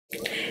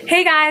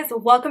Hey guys,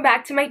 welcome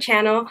back to my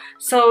channel.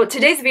 So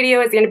today's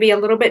video is going to be a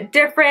little bit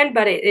different,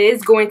 but it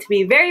is going to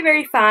be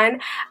very fun.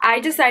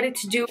 I decided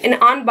to do an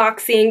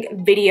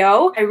unboxing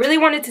video. I really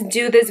wanted to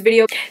do this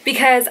video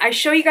because I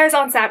show you guys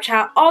on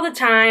Snapchat all the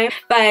time,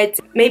 but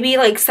maybe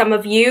like some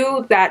of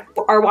you that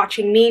are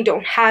watching me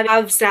don't have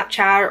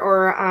Snapchat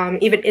or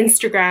even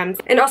Instagram.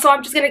 And also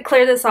I'm just going to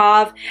clear this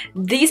off.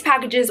 These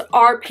packages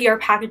are PR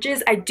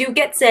packages. I do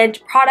get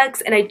sent products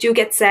and I do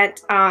get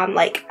sent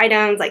like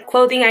items, like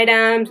clothing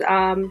items,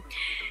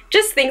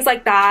 just things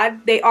like that.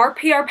 They are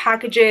PR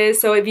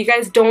packages, so if you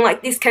guys don't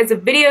like these kinds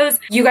of videos,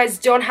 you guys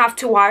don't have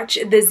to watch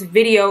this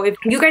video. If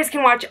you guys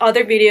can watch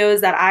other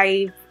videos that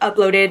I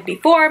uploaded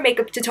before,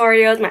 makeup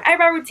tutorials, my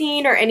eyebrow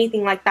routine, or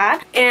anything like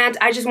that. And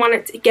I just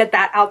wanted to get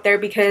that out there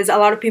because a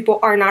lot of people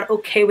are not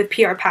okay with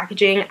PR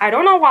packaging. I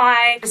don't know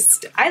why.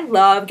 I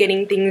love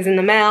getting things in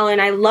the mail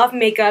and I love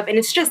makeup, and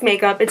it's just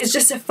makeup. It's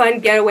just a fun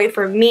getaway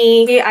for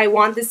me. I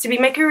want this to be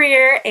my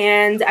career,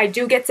 and I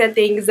do get sent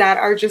things that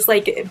are just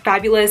like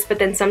fabulous, but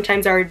then sometimes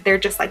they're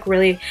just like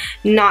really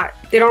not,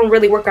 they don't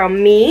really work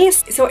on me.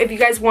 So if you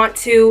guys want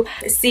to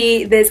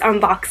see this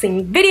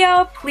unboxing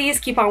video, please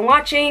keep on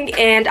watching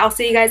and I'll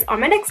see you guys on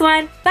my next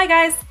one. Bye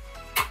guys!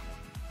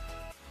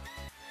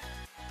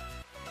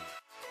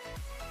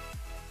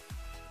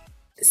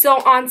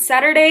 So on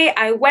Saturday,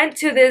 I went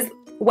to this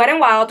Wet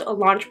n Wild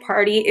launch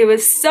party. It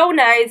was so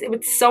nice. It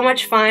was so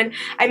much fun.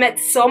 I met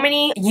so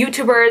many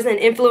YouTubers and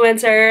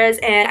influencers,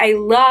 and I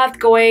loved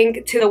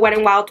going to the Wet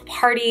n Wild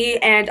party.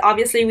 And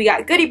obviously we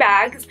got goodie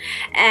bags,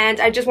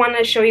 and I just wanted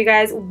to show you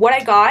guys what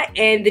I got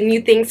and the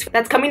new things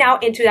that's coming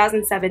out in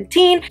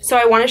 2017. So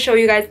I want to show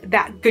you guys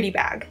that goodie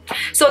bag.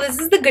 So this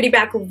is the goodie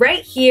bag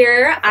right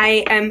here.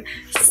 I am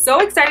so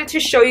excited to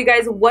show you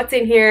guys what's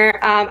in here.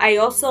 I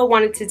also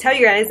wanted to tell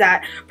you guys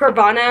that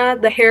Pravana,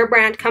 the hair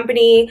brand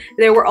company,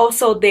 they were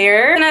also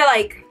there. And I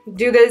like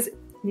do this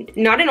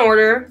not in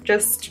order,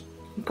 just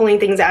pulling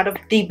things out of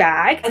the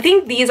bag. I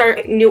think these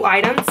are new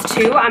items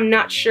too. I'm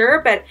not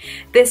sure, but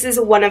this is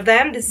one of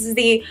them. This is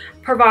the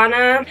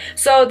Pravana.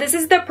 So this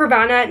is the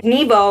Pravana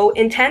Nevo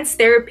Intense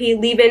Therapy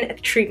Leave-In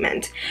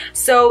Treatment.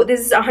 So this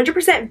is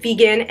 100%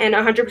 vegan and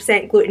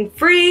 100%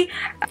 gluten-free.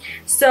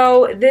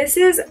 So this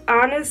is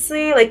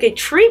honestly like a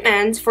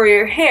treatment for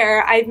your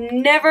hair. I've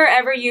never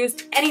ever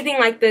used anything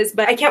like this,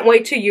 but I can't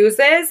wait to use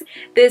this.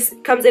 This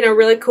comes in a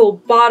really cool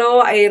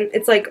bottle.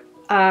 It's like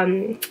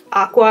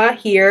aqua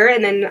here,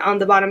 and then on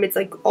the bottom it's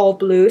like all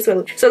blue,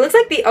 so it looks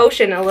like the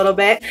ocean a little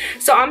bit.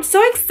 So I'm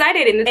so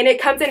excited, and it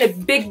comes in a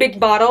big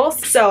bottle,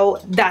 so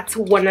that's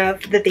one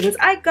of the things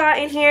I got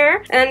in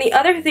here. And the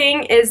other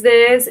thing is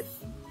this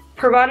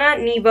Pravana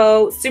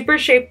Nevo Super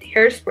Shaped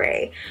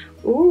Hairspray.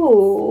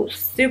 Ooh,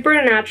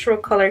 super natural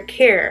color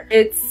care.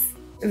 It's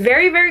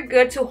very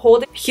good to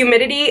hold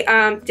humidity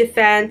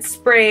defense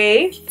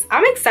spray.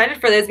 I'm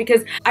excited for this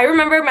because I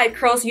remember my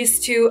curls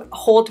used to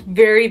hold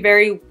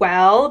very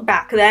well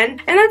back then,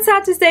 and that's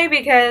sad to say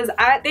because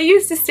they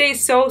used to stay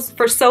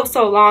for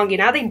so long, you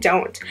know, they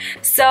don't.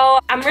 So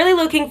I'm really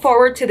looking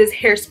forward to this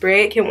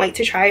hairspray. I can't wait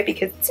to try it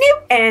because it's new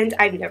and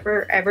I've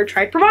never ever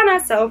tried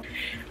Pravana, so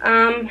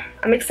I'm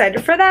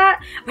excited for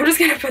that. I'm just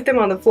gonna put them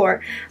on the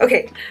floor.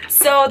 Okay,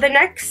 so the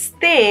next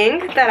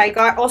thing that I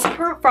got also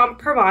from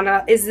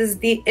Pravana is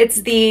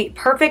it's the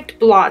Perfect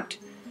Blonde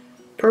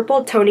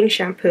Purple Toning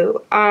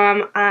Shampoo.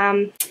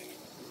 I'm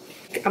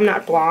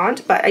not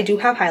blonde, but I do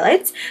have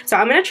highlights, so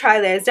I'm gonna try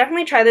this.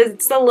 Definitely try this.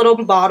 It's a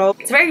little bottle.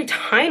 It's very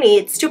tiny.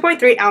 It's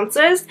 2.3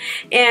 ounces,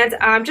 and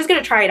I'm just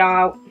gonna try it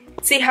out,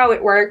 see how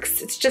it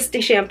works. It's just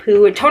a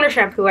shampoo, a toner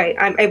shampoo,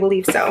 I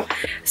believe so.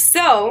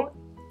 So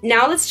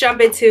now let's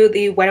jump into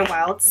the Wet n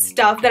Wild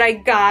stuff that I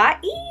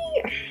got.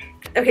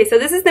 Okay, so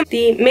this is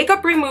the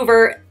makeup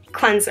remover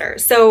cleanser.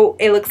 So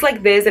it looks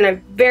like this in a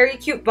very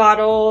cute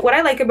bottle. What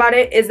I like about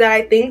it is that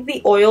I think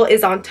the oil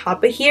is on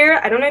top of here.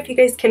 I don't know if you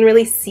guys can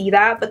really see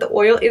that, but the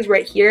oil is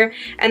right here,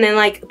 and then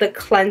like the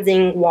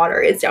cleansing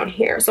water is down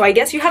here. So I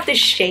guess you have to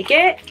shake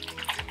it.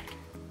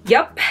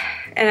 Yep,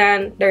 and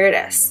then there it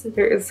is.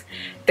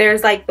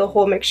 There's like the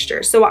whole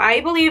mixture. So I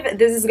believe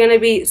this is gonna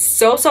be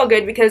so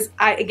good because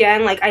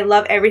I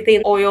love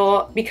everything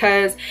oil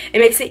because it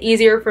makes it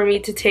easier for me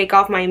to take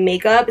off my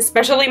makeup,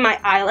 especially my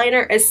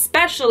eyeliner,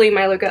 especially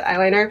my look-at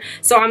eyeliner.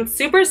 So I'm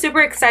super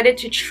excited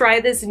to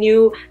try this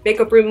new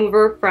makeup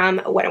remover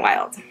from Wet n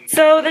Wild.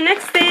 So the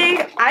next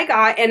thing I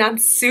got, and I'm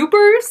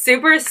super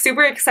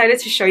excited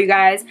to show you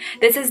guys,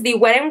 this is the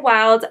Wet n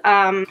Wild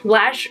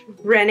Lash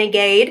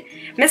Renegade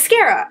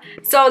mascara.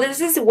 So this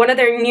is one of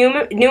their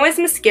newest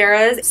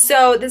mascaras.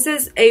 So this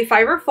is a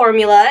fiber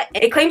formula.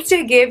 It claims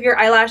to give your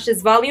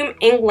eyelashes volume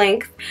and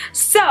length.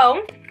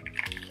 So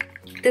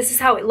this is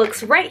how it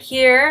looks right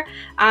here.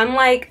 I'm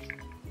like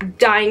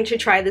dying to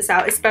try this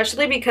out,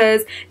 especially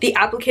because the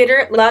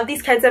applicator, love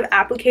these kinds of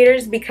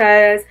applicators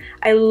because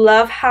I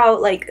love how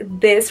like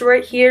this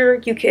right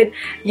here, you can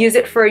use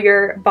it for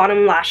your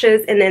bottom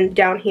lashes, and then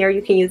down here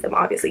you can use them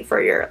obviously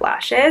for your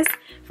lashes.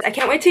 I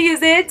can't wait to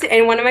use it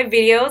in one of my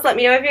videos. Let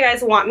me know if you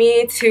guys want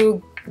me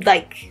to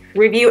like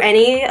review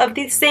any of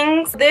these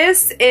things.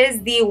 This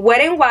is the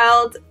Wet n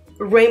Wild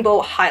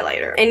rainbow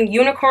highlighter in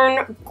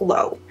Unicorn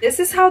Glow. This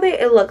is how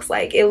it looks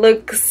like. It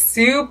looks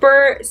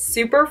super,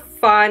 super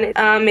fun.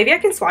 Maybe I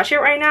can swatch it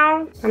right now.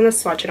 I'm gonna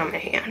swatch it on my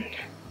hand.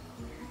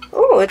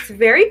 Oh, it's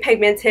very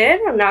pigmented,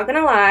 I'm not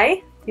gonna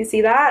lie. You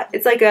see that?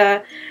 It's like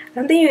a, I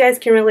don't think you guys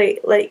can really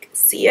like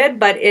see it,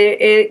 but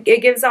it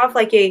gives off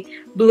like a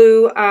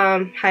blue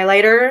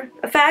highlighter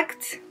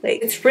effect.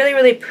 Like, it's really,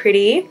 really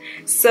pretty.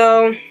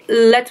 So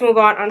let's move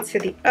on onto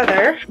the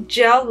other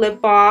gel lip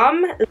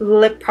balm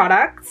lip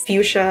product,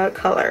 fuchsia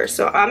color.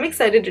 So I'm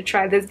excited to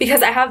try this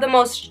because I have the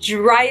most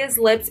driest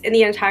lips in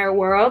the entire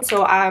world.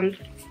 So I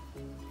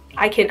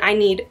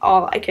need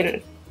all I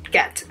can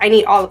get. I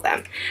need all of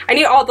them. I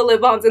need all the lip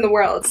balms in the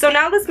world. So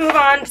now let's move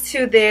on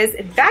to this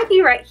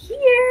baggie right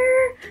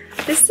here.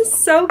 This is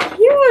so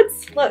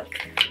cute.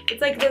 Look,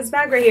 it's like this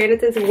bag right here, and it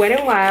says Wet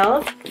n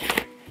Wild.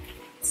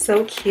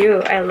 So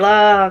cute. I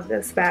love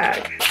this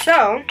bag.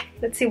 So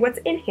let's see what's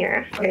in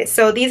here. Okay,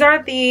 so these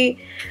are the,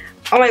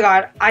 oh my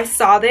god, I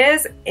saw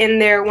this in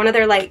one of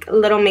their like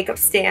little makeup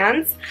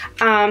stands,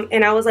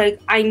 and I was like,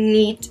 I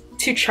need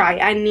to try.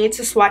 I need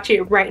to swatch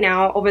it right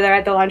now over there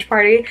at the launch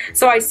party.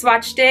 So I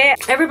swatched it.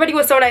 Everybody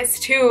was so nice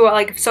too,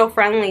 like so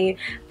friendly.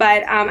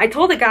 But I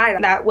told the guy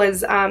that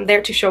was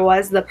there to show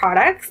us the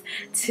products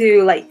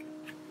to like,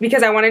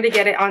 because I wanted to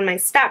get it on my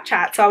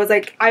Snapchat. So I was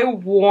like, I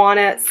want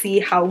to see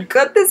how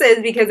good this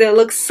is because it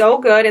looks so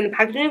good and the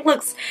packaging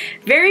looks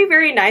very,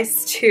 very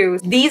nice too.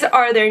 These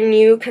are their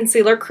new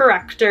concealer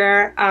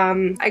corrector.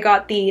 I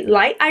got the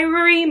light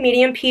ivory,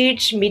 medium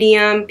peach, two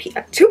medium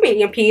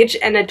peach,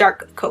 and a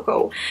dark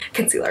cocoa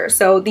concealer.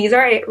 So these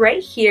are it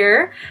right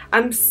here.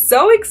 I'm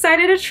so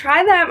excited to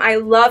try them. I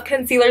love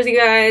concealers, you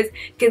guys.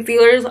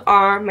 Concealers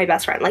are my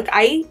best friend. Like,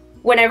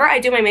 whenever I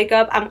do my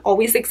makeup, I'm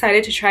always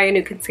excited to try a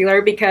new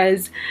concealer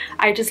because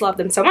I just love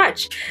them so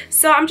much.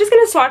 So I'm just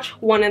gonna swatch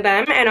one of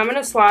them, and I'm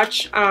gonna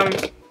swatch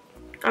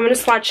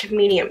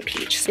medium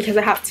peach because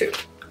I have to.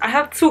 I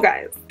have two,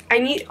 guys. I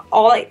need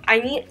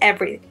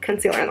every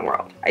concealer in the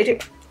world. I do.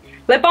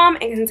 Lip balm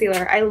and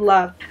concealer, I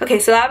love. Okay,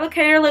 so the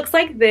applicator looks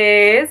like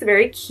this,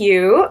 very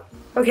cute.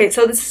 Okay,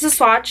 so this is a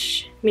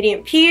swatch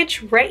medium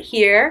peach right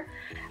here.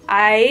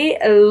 I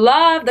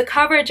love the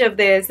coverage of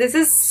this. This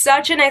is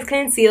such a nice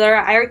concealer.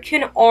 I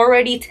can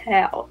already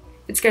tell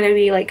it's gonna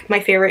be like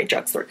my favorite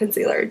drugstore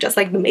concealer, just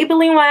like the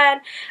Maybelline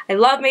one. I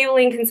love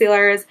Maybelline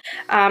concealers.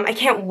 I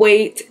can't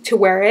wait to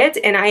wear it,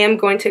 and I am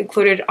going to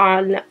include it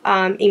on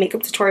a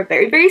makeup tutorial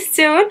very, very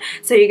soon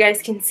so you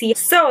guys can see.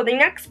 So the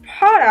next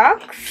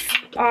products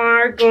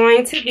are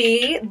going to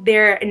be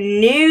their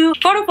new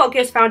Photo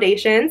Focus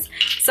foundations.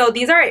 So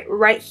these are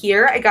right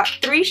here. I got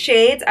 3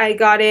 shades. I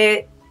got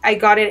it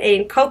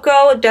in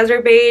cocoa,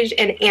 desert beige,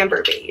 and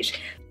amber beige.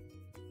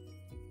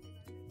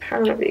 I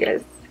don't know if you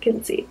guys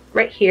can see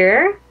right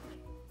here.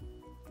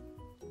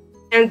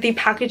 And the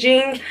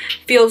packaging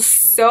feels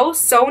so,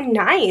 so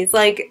nice.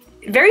 Like,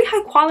 very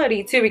high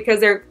quality too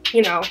because they're,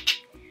 you know,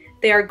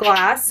 they are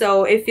glass,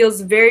 so it feels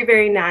very,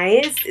 very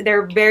nice.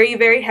 They're very,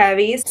 very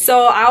heavy.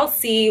 So I'll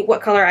see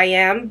what color I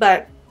am,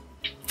 but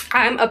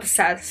I'm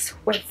obsessed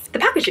with the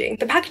packaging.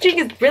 The packaging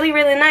is really,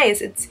 really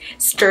nice. It's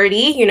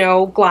sturdy, you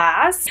know,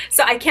 glass.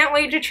 So I can't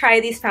wait to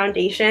try these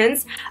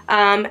foundations.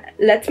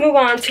 Let's move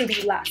on to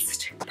the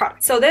last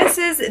product. So this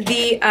is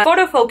the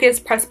Photo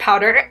Focus pressed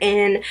powder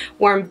in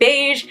warm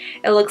beige.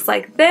 It looks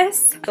like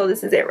this. So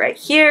this is it right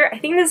here. I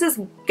think this is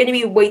gonna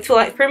be way too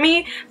light for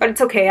me, but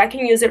it's okay. I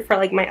can use it for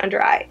like my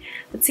under eye.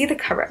 Let's see the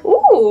coverage.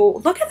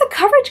 Ooh, look at the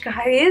coverage,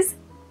 guys.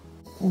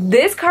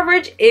 This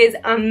coverage is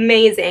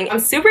amazing.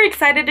 I'm super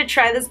excited to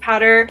try this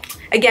powder.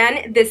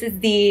 Again, this is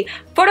the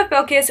Photo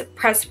Focus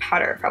pressed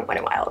powder from Wet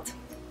n Wild.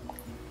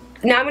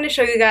 Now I'm going to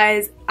show you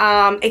guys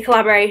a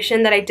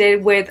collaboration that I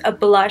did with a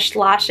Blush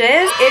Lashes.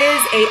 It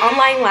is an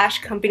online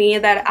lash company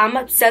that I'm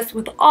obsessed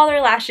with all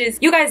their lashes.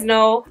 You guys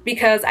know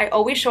because I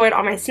always show it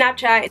on my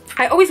Snapchat.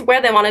 I always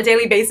wear them on a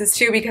daily basis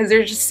too because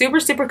they're just super,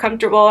 super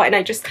comfortable and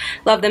I just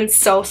love them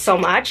so, so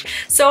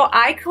much. So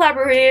I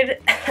collaborated.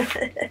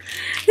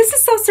 This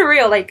is so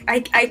surreal. Like,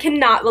 I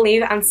cannot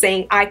believe I'm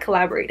saying I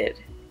collaborated.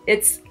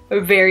 It's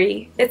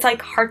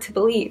like hard to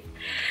believe.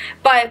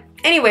 But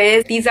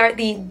anyways, these are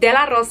the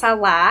Delarosa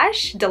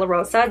lash,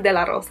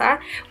 Delarosa,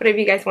 whatever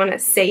you guys want to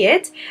say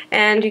it.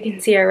 And you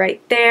can see it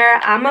right there.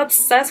 I'm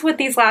obsessed with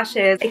these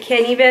lashes. I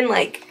can't even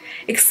like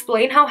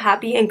explain how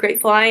happy and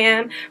grateful I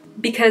am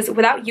because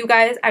without you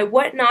guys, I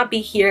would not be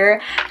here.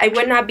 I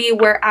would not be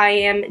where I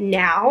am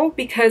now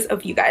because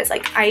of you guys.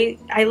 Like, I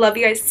love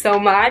you guys so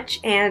much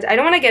and I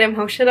don't want to get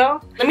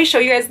emotional. Let me show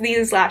you guys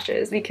these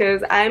lashes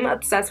because I'm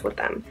obsessed with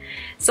them.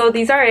 So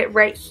these are it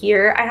right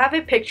here. I have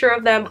a picture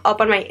of them up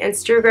on my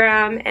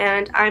Instagram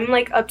and I'm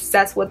like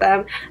obsessed with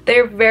them.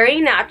 They're very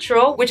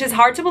natural, which is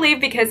hard to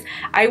believe because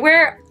I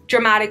wear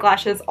dramatic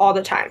lashes all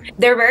the time.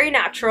 They're very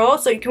natural,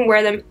 so you can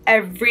wear them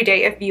every day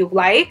if you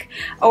like,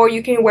 or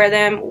you can wear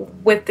them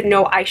with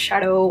no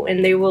eyeshadow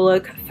and they will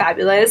look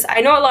fabulous.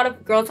 I know a lot of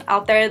girls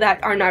out there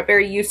that are not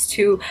very used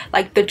to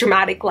like the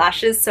dramatic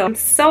lashes, so I'm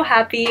so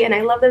happy and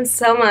I love them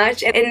so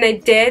much. And they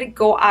did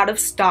go out of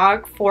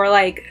stock for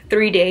like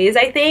 3 days,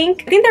 I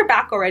think. They're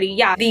back already.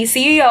 Yeah, the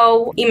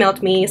CEO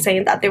emailed me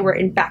saying that they were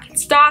back in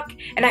stock,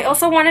 and I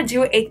also want to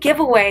do a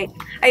giveaway.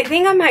 I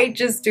think I might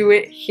just do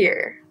it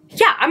here.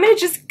 Yeah, I'm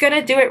just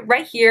gonna do it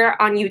right here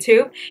on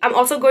YouTube. I'm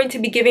also going to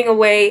be giving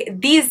away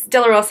these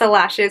Delarosa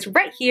lashes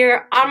right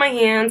here on my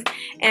hands,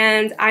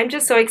 and I'm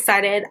just so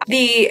excited.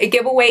 The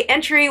giveaway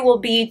entry will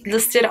be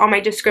listed on my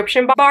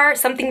description bar.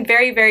 Something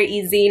very, very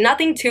easy,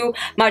 nothing too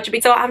much.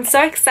 So I'm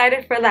so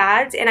excited for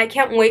that, and I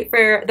can't wait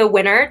for the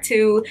winner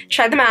to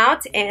try them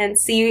out and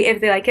see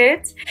if they like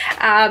it.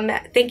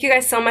 Thank you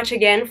guys so much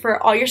again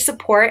for all your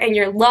support and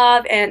your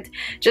love, and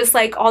just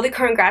like all the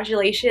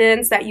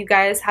congratulations that you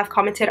guys have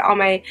commented on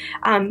my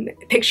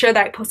picture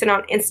that I posted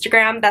on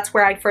Instagram. That's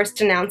where I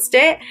first announced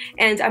it,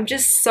 and I'm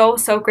just so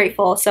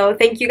grateful. So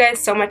thank you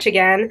guys so much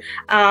again.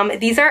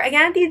 These are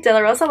again the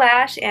Delarosa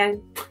lash, and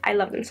I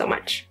love them so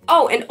much.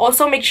 Oh, and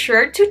also make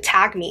sure to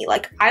tag me.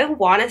 Like, I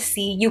want to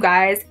see you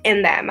guys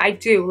in them. I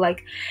do.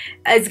 Like,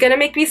 it's gonna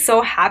make me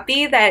so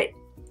happy that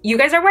you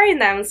guys are wearing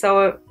them,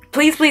 so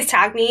please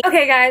tag me.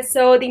 Okay guys,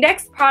 so the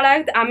next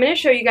product I'm going to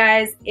show you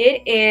guys,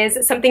 it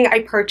is something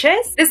I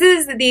purchased. This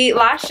is the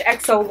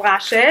Lashxo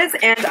lashes,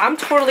 and I'm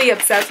totally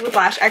obsessed with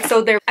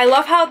Lashxo. I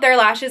love how their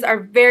lashes are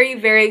very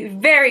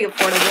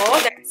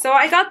affordable. So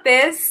I got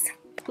this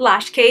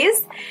lash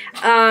case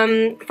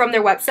from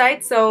their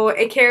website. So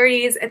it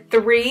carries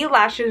 3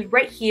 lashes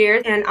right here,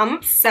 and I'm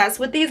obsessed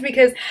with these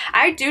because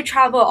I do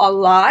travel a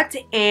lot,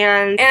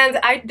 and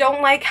I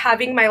don't like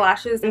having my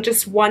lashes in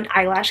just one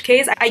eyelash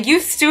case. I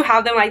used to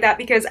have them like that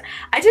because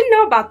I didn't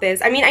know about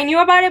this. I mean, I knew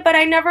about it, but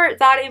I never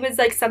thought it was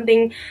like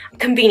something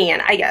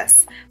convenient, I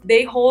guess.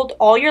 They hold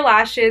all your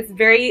lashes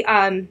very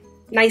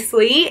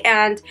nicely,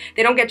 and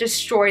they don't get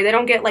destroyed. They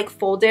don't get like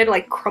folded,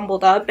 like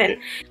crumbled up. And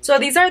so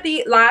these are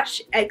the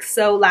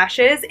Lashxo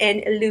lashes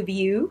in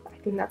Louvieux. I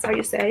think that's how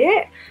you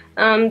say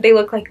it. They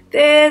look like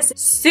this,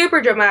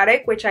 super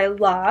dramatic, which I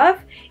love.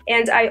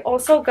 And I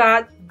also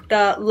got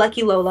the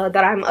Lucky Lola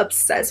that I'm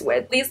obsessed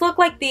with. These look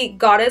like the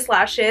goddess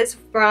lashes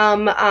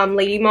from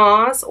Lady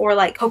Moss or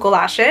like Coco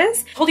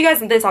Lashes. I told you guys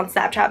this on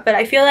Snapchat, but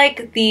I feel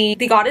like the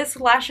goddess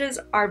lashes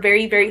are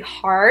very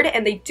hard,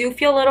 and they do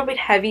feel a little bit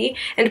heavy,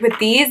 and with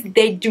these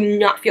they do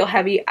not feel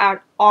heavy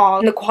at all.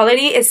 And the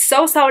quality is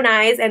so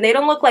nice, and they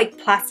don't look like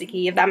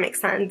plasticky, if that makes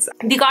sense.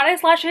 The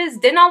goddess lashes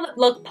did not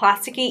look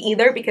plasticky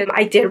either because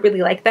I did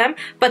really like them,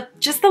 but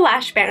just the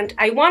lash band.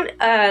 I want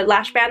a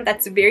lash band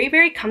that's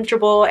very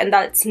comfortable and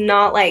that's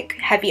not like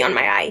heavy on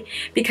my eye,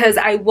 because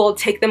I will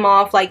take them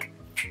off like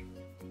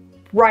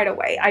right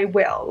away. I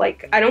will.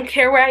 Like, I don't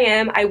care where I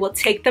am, I will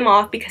take them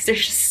off because they're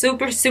just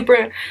super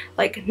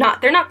like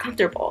they're not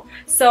comfortable.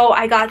 So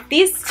I got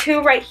these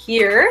 2 right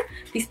here,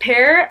 these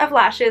pair of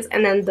lashes,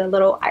 and then the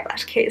little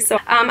eyelash case. So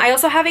I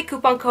also have a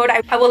coupon code.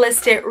 I will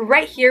list it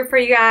right here for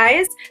you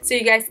guys so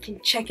you guys can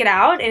check it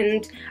out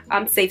and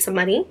save some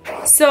money.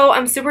 So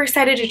I'm super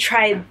excited to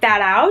try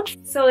that out.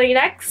 So the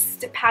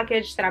next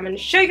package that I'm going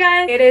to show you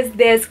guys, it is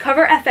this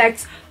Cover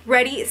FX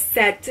Ready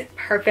Set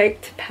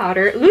Perfect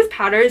Powder, loose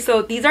powder.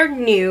 So these are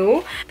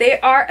new. They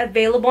are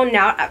available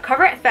now at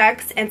Cover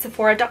FX and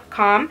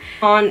Sephora.com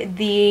on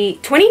the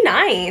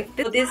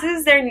 29th. This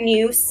is their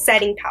new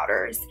setting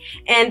powders,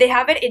 and they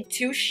have it in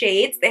 2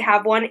 shades. They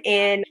have one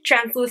in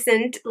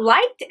translucent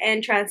light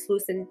and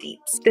translucent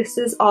deeps. This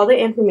is all the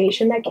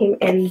information that came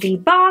in the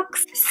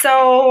box.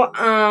 So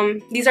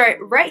these are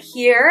right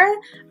here.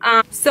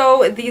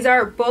 So these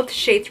are both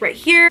shades right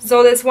here.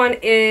 So this one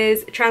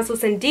is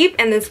translucent deep,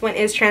 and this one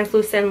is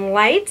translucent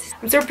light.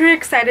 I'm super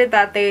excited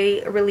that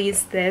they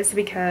released this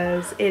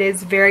because it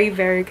is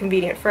very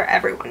convenient for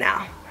everyone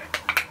now.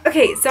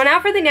 Okay, so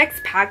now for the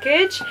next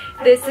package.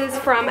 This is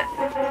from...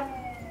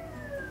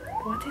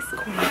 What is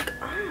going on?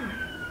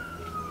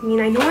 I mean,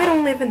 I know I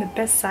don't live in the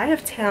best side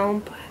of town,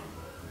 but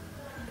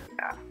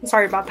yeah,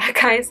 sorry about that,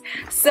 guys.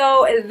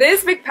 So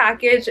this big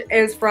package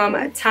is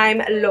from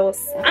Time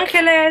Los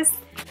Angeles,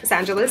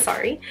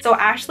 sorry. So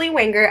Ashley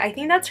Wenger, I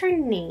think that's her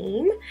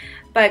name,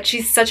 but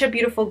she's such a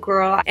beautiful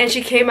girl, and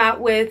she came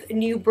out with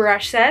new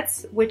brush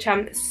sets, which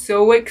I'm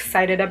so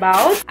excited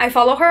about. I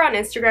follow her on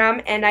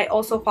Instagram, and I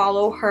also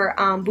follow her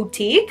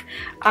boutique,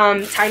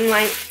 Time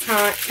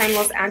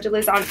Los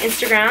Angeles on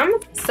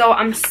Instagram. So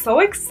I'm so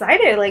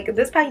excited. Like,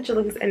 this package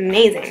looks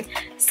amazing.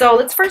 So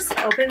let's first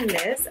open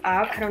this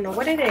up. I don't know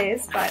what it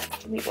is, but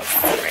we will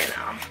see right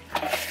now.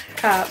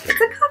 Cup. It's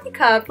a coffee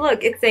cup.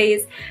 Look, it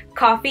says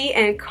coffee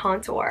and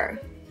contour.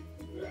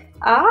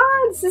 Ah,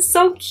 this is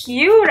so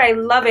cute. I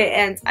love it,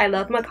 and I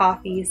love my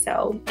coffee,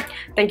 so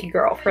thank you,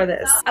 girl, for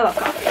this. I love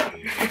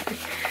coffee.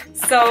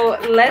 So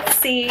let's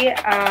see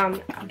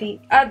the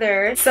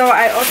other. So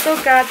I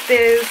also got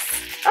this.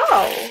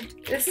 Oh,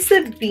 this is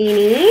a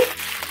beanie,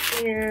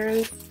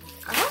 and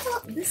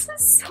This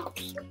is so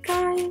cute,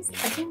 guys.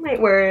 I think I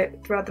might wear it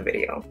throughout the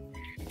video.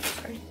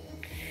 Sorry.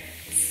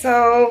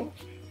 So,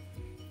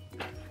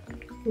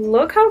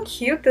 look how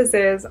cute this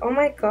is. Oh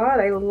my god,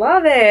 I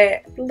love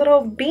it.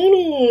 Little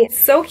beanie.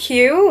 So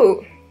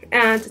cute.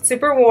 And it's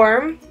super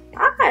warm.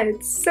 Ah,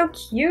 it's so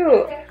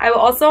cute. I will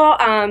also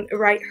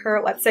write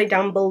her website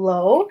down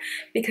below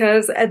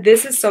because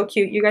this is so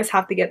cute. You guys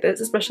have to get this,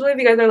 especially if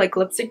you guys are like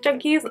lipstick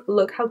junkies.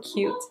 Look how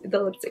cute the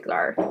lipsticks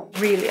are.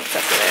 Really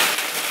obsessed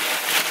with it.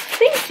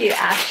 Thank you,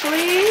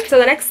 Ashley. So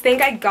the next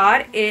thing I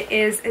got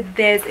is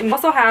this. It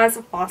also has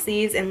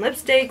flossies and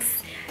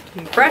lipsticks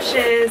and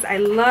brushes. I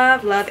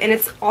love, and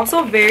it's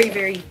also very,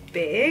 very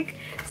big.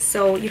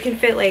 So you can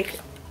fit like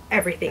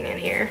everything in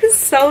here. This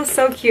is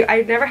so cute.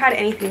 I've never had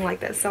anything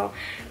like this. So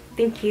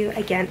thank you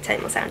again,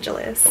 Time Los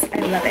Angeles. I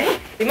love it.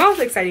 The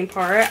most exciting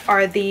part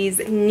are these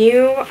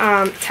new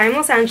Time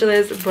Los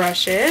Angeles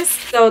brushes.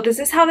 So this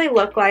is how they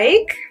look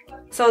like.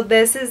 So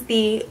this is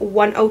the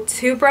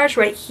 102 brush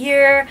right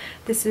here.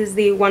 This is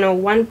the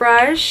 101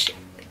 brush.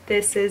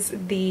 This is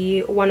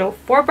the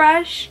 104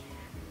 brush.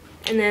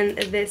 And then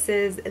this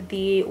is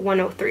the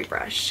 103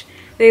 brush.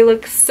 They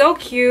look so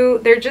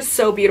cute. They're just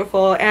so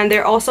beautiful, and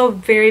they're also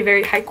very,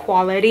 very high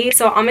quality.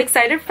 So I'm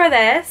excited for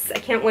this. I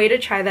can't wait to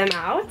try them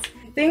out.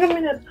 I think I'm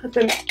gonna put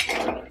them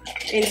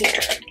in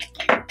here.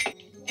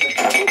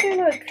 How do they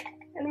look?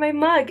 In my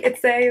mug it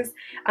says,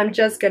 I'm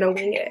just gonna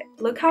wing it.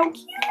 Look how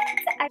cute.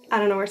 I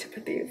don't know where to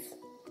put these.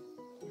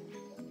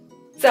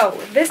 So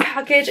this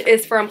package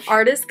is from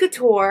Artist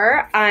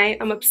Couture. I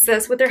am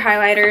obsessed with their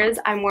highlighters.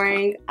 I'm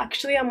wearing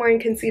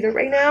concealer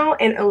right now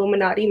and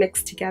Illuminati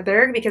mixed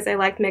together because I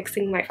like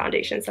mixing my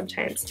foundation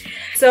sometimes.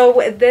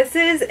 So this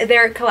is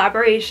their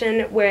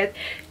collaboration with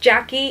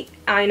Jackie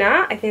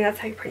Aina. I think that's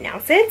how you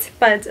pronounce it.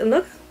 But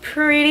look how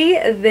pretty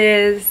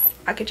this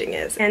packaging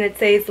is. And it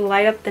says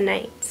light up the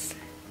night.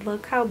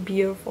 Look how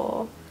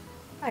beautiful.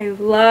 I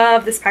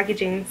love this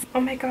packaging. Oh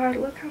my god,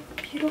 look how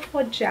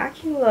beautiful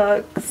Jackie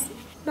looks.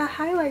 The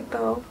highlight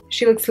though.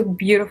 She looks so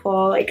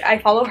beautiful. Like, I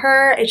follow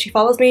her and she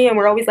follows me and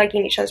we're always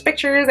liking each other's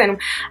pictures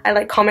and I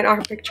like comment on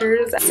her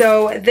pictures.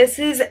 So this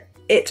is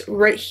it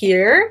right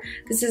here.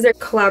 This is their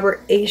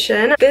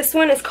collaboration. This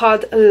one is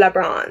called La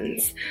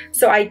Bronze.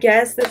 So I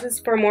guess this is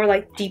for more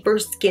like deeper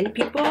skin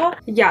people.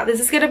 Yeah, this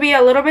is gonna be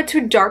a little bit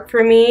too dark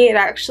for me. It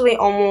actually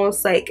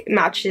almost like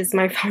matches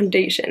my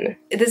foundation.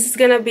 This is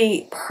gonna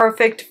be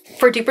perfect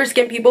for deeper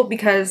skin people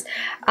because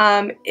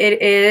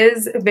it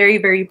is very,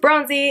 very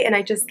bronzy and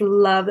I just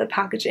love the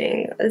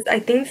packaging. I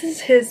think this is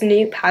his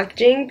new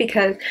packaging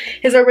because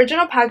his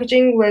original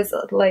packaging was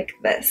like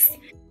this.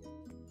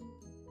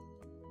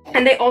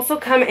 And they also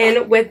come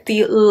in with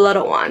the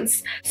little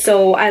ones.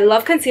 So I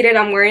love Conceited.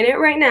 I'm wearing it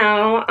right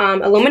now.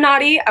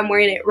 Illuminati, I'm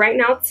wearing it right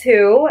now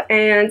too.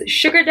 And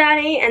Sugar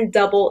Daddy and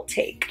Double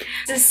Take.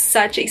 This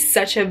is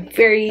such a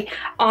very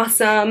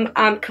awesome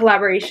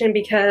collaboration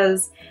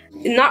because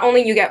not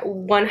only you get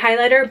one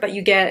highlighter, but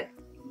you get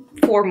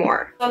 4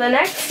 more. So the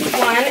next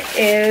one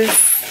is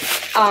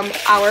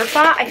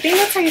Aurfa. I think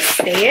that's how you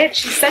say it.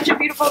 She's such a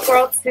beautiful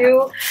girl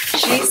too.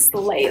 She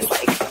slays.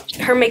 Like,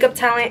 her makeup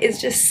talent is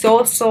just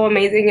so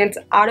amazing. It's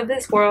out of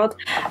this world.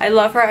 I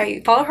love her.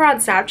 I follow her on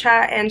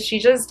Snapchat and she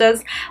just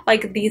does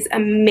like these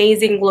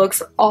amazing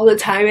looks all the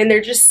time and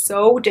they're just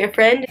so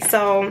different.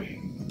 So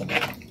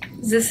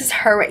this is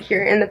her right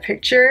here in the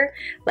picture.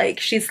 Like,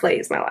 she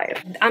slays my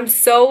life. I'm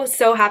so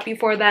happy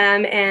for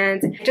them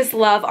and just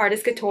love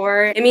Artist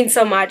Couture. It means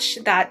so much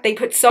that they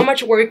put so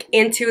much work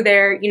into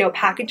their, you know,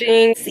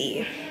 packaging.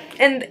 See.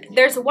 And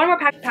there's one more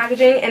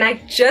packaging and I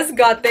just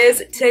got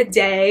this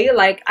today.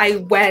 Like, I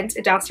went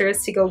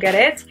downstairs to go get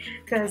it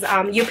because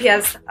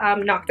UPS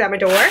knocked at my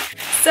door.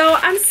 So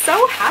I'm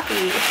so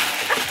happy.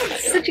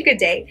 Such a good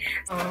day.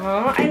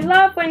 Aww, I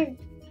love when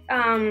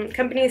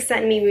companies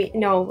send me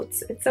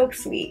notes. It's so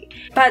sweet.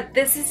 But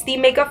this is the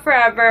Makeup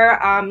Forever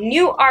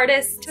new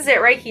artist. This is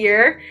it right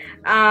here.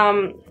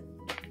 I'm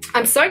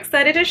so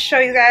excited to show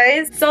you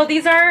guys. So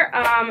these are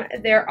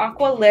their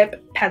aqua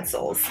lip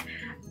pencils.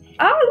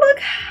 Oh,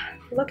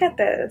 look at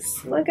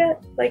this. Look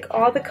at like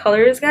all the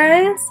colors,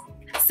 guys.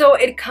 So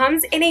it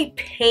comes in a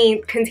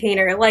paint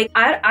container. Like,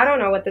 I don't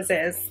know what this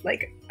is.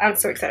 Like, I'm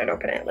so excited to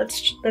open it.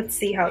 Let's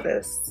see how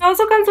this. It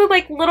also comes with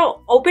like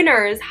little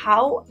openers.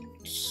 How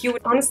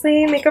cute.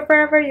 Honestly, Makeup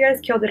Forever, you guys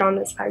killed it on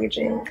this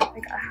packaging.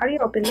 Like, how do you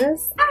open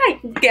this? I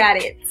got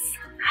it.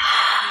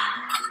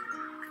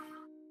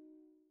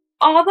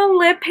 All the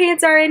lip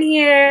paints are in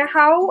here.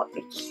 How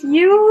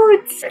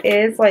cute. It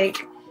is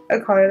like a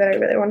color that I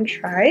really want to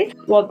try.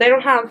 Well, they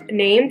don't have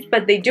names,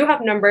 but they do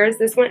have numbers.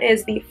 This one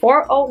is the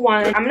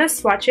 401. I'm gonna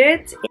swatch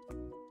it.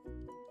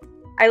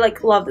 I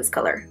like love this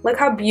color. Look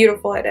how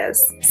beautiful it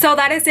is. So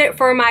that is it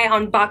for my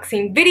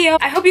unboxing video.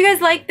 I hope you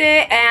guys liked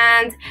it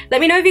and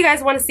let me know if you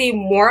guys want to see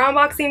more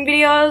unboxing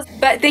videos.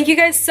 But thank you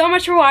guys so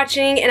much for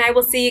watching and I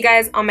will see you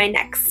guys on my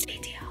next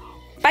video.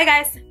 Bye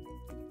guys.